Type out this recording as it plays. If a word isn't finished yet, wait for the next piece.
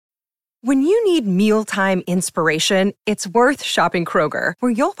When you need mealtime inspiration, it's worth shopping Kroger,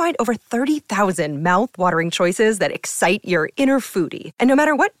 where you'll find over 30,000 mouth-watering choices that excite your inner foodie. And no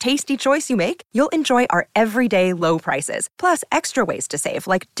matter what tasty choice you make, you'll enjoy our everyday low prices, plus extra ways to save,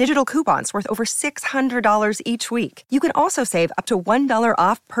 like digital coupons worth over $600 each week. You can also save up to $1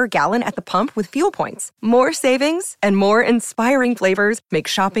 off per gallon at the pump with fuel points. More savings and more inspiring flavors make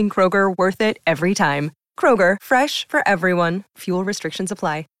shopping Kroger worth it every time. Kroger, fresh for everyone. Fuel restrictions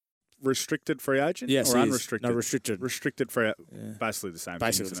apply. Restricted free agent? Yes, or unrestricted? No, restricted. Restricted free Basically the same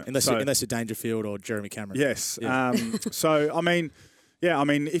Basically, thing, isn't it? unless you're Dangerfield or Jeremy Cameron. Yes. Yeah. So, I mean,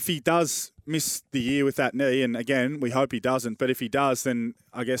 if he does miss the year with that knee, and again, we hope he doesn't, but if he does, then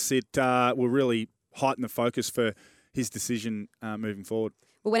I guess it will really heighten the focus for his decision moving forward.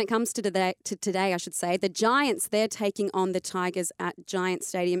 Well, when it comes to today, I should say, the Giants, they're taking on the Tigers at Giant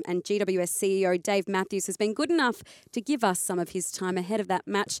Stadium, and GWS CEO Dave Matthews has been good enough to give us some of his time ahead of that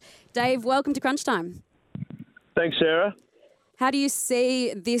match. Dave, welcome to Crunch Time. Thanks, Sarah. How do you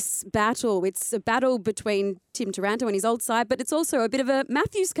see this battle? It's a battle between Tim Taranto and his old side, but it's also a bit of a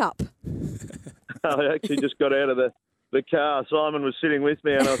Matthews Cup. I actually just got out of the car. Simon was sitting with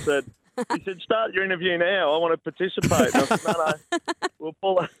me and I said, he said, start your interview now. I want to participate. And I said, no,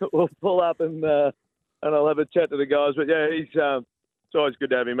 we'll pull up and I'll have a chat to the guys. But yeah, it's always good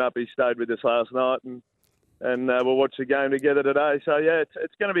to have him up. He stayed with us last night and we'll watch the game together today. So yeah,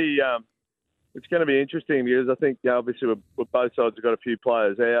 it's going to be interesting because I think obviously we're both sides have got a few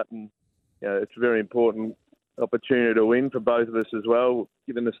players out and it's a very important opportunity to win for both of us as well,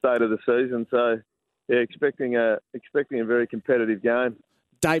 given the state of the season. So yeah, expecting a very competitive game.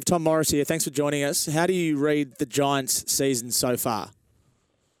 Dave, Tom Morris here. Thanks for joining us. How do you read the Giants' season so far?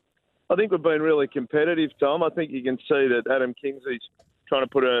 I think we've been really competitive, Tom. I think you can see that Adam Kingsley's trying to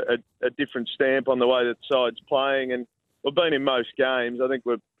put a different stamp on the way that side's playing, and we've been in most games. I think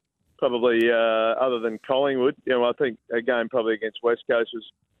we're probably, other than Collingwood, I think a game probably against West Coast was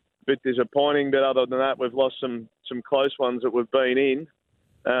a bit disappointing, but other than that, we've lost some close ones that we've been in.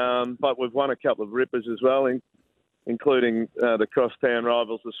 But we've won a couple of rippers as well, including the crosstown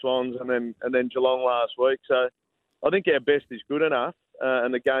rivals, the Swans, and then Geelong last week. So I think our best is good enough,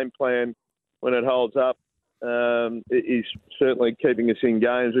 and the game plan, when it holds up, is certainly keeping us in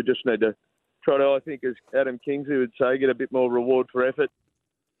games. We just need to try to, I think, as Adam Kingsley would say, get a bit more reward for effort.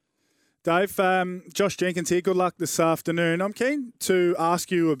 Dave, Josh Jenkins here. Good luck this afternoon. I'm keen to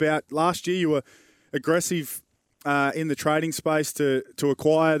ask you about last year. You were aggressive in the trading space to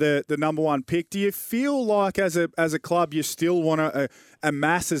acquire the number one pick. Do you feel like as a club you still want to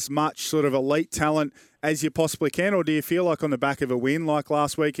amass as much sort of elite talent as you possibly can, or do you feel like on the back of a win like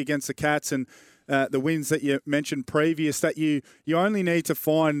last week against the Cats and the wins that you mentioned previous, that you only need to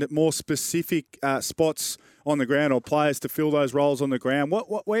find more specific spots on the ground or players to fill those roles on the ground?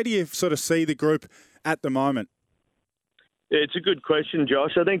 Where do you sort of see the group at the moment? Yeah, it's a good question,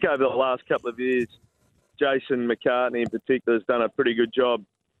 Josh. I think over the last couple of years, Jason McCartney in particular has done a pretty good job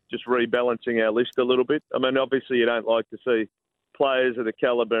just rebalancing our list a little bit. I mean, obviously you don't like to see players of the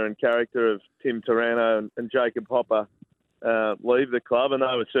calibre and character of Tim Taranto and Jacob Hopper leave the club, and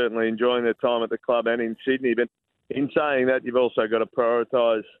they were certainly enjoying their time at the club and in Sydney. But in saying that, you've also got to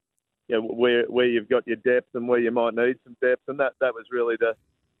prioritise where you've got your depth and where you might need some depth, and that was really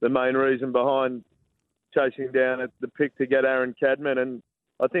the main reason behind chasing down at the pick to get Aaron Cadman. And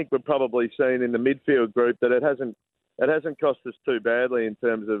I think we're probably seen in the midfield group that it hasn't cost us too badly in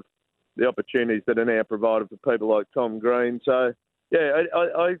terms of the opportunities that are now provided for people like Tom Green. So, yeah,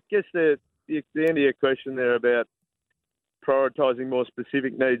 I guess the end of your question there about prioritising more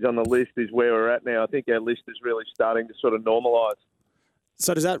specific needs on the list is where we're at now. I think our list is really starting to sort of normalise.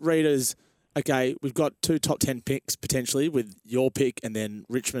 So does that read as, okay, we've got 2 top 10 picks potentially with your pick and then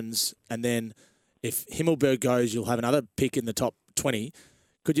Richmond's, and then if Himmelberg goes, you'll have another pick in the top 20.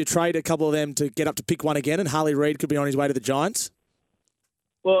 Could you trade a couple of them to get up to pick one again, and Harley Reid could be on his way to the Giants?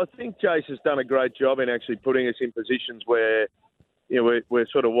 Well, I think Jace has done a great job in actually putting us in positions where we're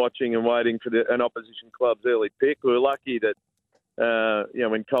sort of watching and waiting for an opposition club's early pick. We were lucky that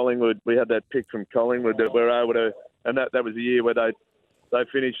when Collingwood, we had that pick from Collingwood that we were able to, and that was a year where they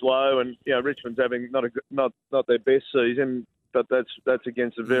finished low, and Richmond's having not their best season, but that's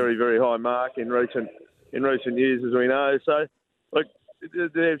against a very, very high mark in recent years, as we know. So, look,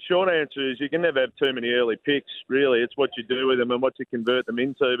 the short answer is you can never have too many early picks. Really, it's what you do with them and what you convert them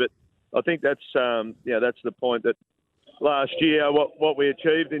into. But I think that's the point that last year what we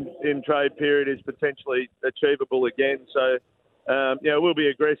achieved in trade period is potentially achievable again. So we'll be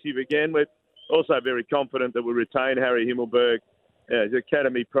aggressive again. We're also very confident that we'll retain Harry Himmelberg. He's an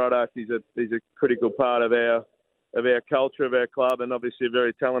academy product. He's a critical part of our of our culture, of our club, and obviously a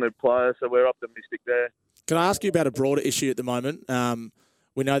very talented player, so we're optimistic there. Can I ask you about a broader issue at the moment?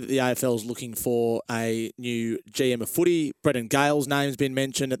 We know that the AFL is looking for a new GM of footy. Brendan Gale's name's been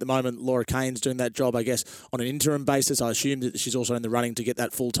mentioned at the moment. Laura Kane's doing that job, I guess, on an interim basis. I assume that she's also in the running to get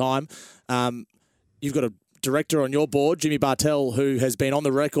that full time. You've got a director on your board, Jimmy Bartell, who has been on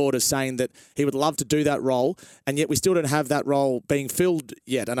the record as saying that he would love to do that role, and yet we still don't have that role being filled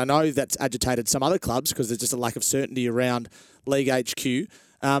yet. And I know that's agitated some other clubs because there's just a lack of certainty around League HQ.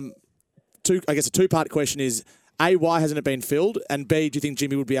 I guess a two-part question is, A, why hasn't it been filled? And B, do you think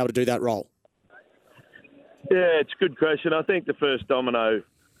Jimmy would be able to do that role? Yeah, it's a good question. I think the first domino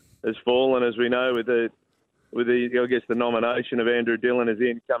has fallen, as we know, with the nomination of Andrew Dillon as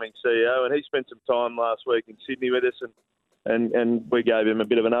the incoming CEO, and he spent some time last week in Sydney with us, and we gave him a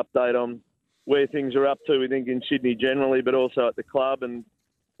bit of an update on where things are up to, we think, in Sydney generally, but also at the club, and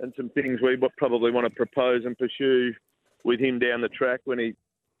some things we probably want to propose and pursue with him down the track when he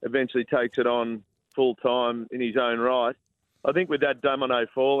eventually takes it on full time in his own right. I think with that domino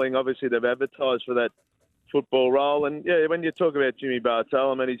falling, obviously they've advertised for that football role, and yeah, when you talk about Jimmy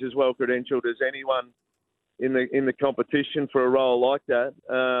Bartell, I mean, he's as well credentialed as anyone in the competition for a role like that.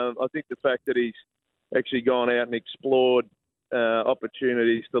 I think the fact that he's actually gone out and explored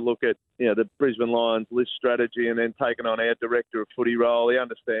opportunities to look at the Brisbane Lions list strategy and then taken on our director of footy role, he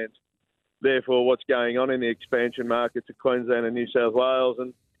understands therefore what's going on in the expansion markets of Queensland and New South Wales,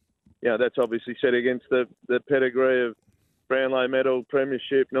 and that's obviously set against the pedigree of Brownlow medal,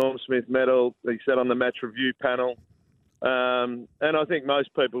 Premiership, Norm Smith medal. He sat on the match review panel. And I think most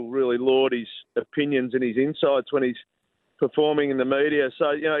people really laud his opinions and his insights when he's performing in the media.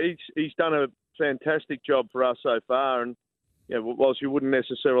 So, he's done a fantastic job for us so far. And, whilst you wouldn't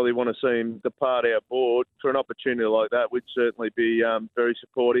necessarily want to see him depart our board, for an opportunity like that, we'd certainly be very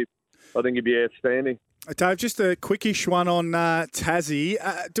supportive. I think he'd be outstanding. Dave, just a quickish one on Tassie.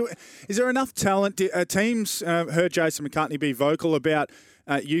 Is there enough talent? Teams heard Jason McCartney be vocal about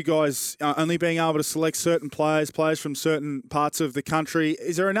you guys only being able to select certain players from certain parts of the country.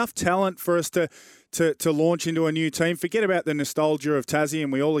 Is there enough talent for us to launch into a new team? Forget about the nostalgia of Tassie,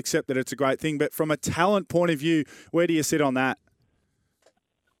 and we all accept that it's a great thing. But from a talent point of view, where do you sit on that?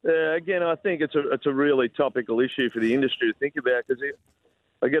 Again, I think it's a really topical issue for the industry to think about, because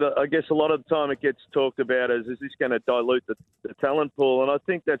I guess a lot of the time it gets talked about as, is this going to dilute the talent pool? And I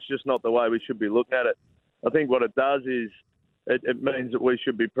think that's just not the way we should be looking at it. I think what it does is it means that we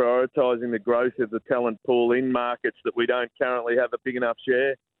should be prioritising the growth of the talent pool in markets that we don't currently have a big enough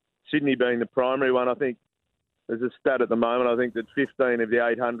share. Sydney being the primary one, I think there's a stat at the moment, I think that 15 of the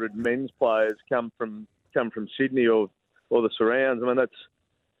 800 men's players come from Sydney or the surrounds. I mean, that's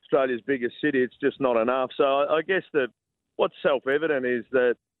Australia's biggest city. It's just not enough. So I guess that what's self-evident is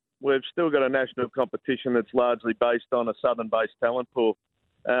that we've still got a national competition that's largely based on a southern-based talent pool.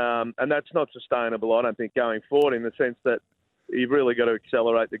 And that's not sustainable, I don't think, going forward, in the sense that you've really got to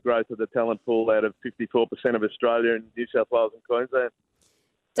accelerate the growth of the talent pool out of 54% of Australia and New South Wales and Queensland.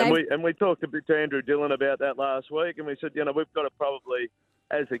 And we talked a bit to Andrew Dillon about that last week, and we said, we've got to probably,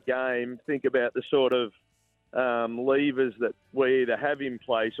 as a game, think about the sort of levers that we either have in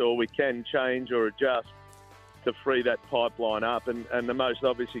place or we can change or adjust to free that pipeline up. And the most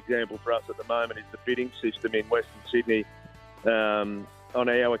obvious example for us at the moment is the bidding system in Western Sydney on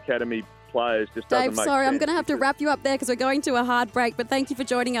our academy players just doesn't make sense. Dave, sorry, I'm going to have to wrap you up there because we're going to a hard break, but thank you for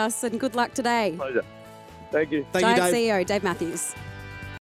joining us and good luck today. Pleasure. Thank you. Thank you, Dave. CEO Dave Matthews.